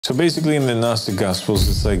So basically in the Gnostic Gospels,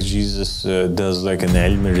 it's like Jesus does like an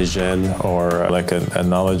ilm rijal, or like a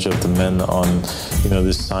knowledge of the men on,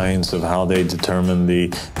 this science of how they determine the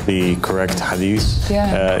correct hadith.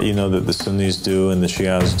 Yeah. That the Sunnis do and the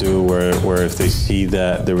Shias do, where if they see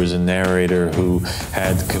that there was a narrator who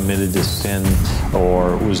had committed a sin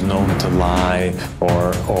or was known to lie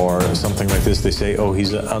or something like this, they say, oh,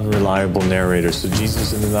 he's an unreliable narrator. So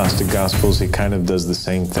Jesus in the Gnostic Gospels, he kind of does the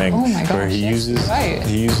same thing. Oh my gosh, where he uses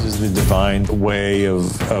the divine way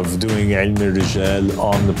of doing ilm rijal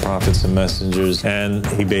on the prophets and messengers, and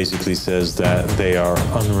he basically says that they are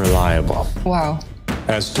unreliable. Wow.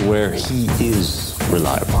 As to where he is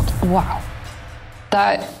reliable. Wow.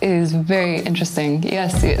 That is very interesting.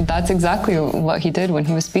 Yes, that's exactly what he did when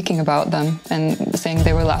he was speaking about them and saying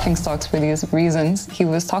they were laughingstocks for these reasons. He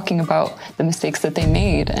was talking about the mistakes that they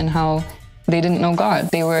made and how they didn't know God.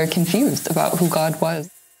 They were confused about who God was.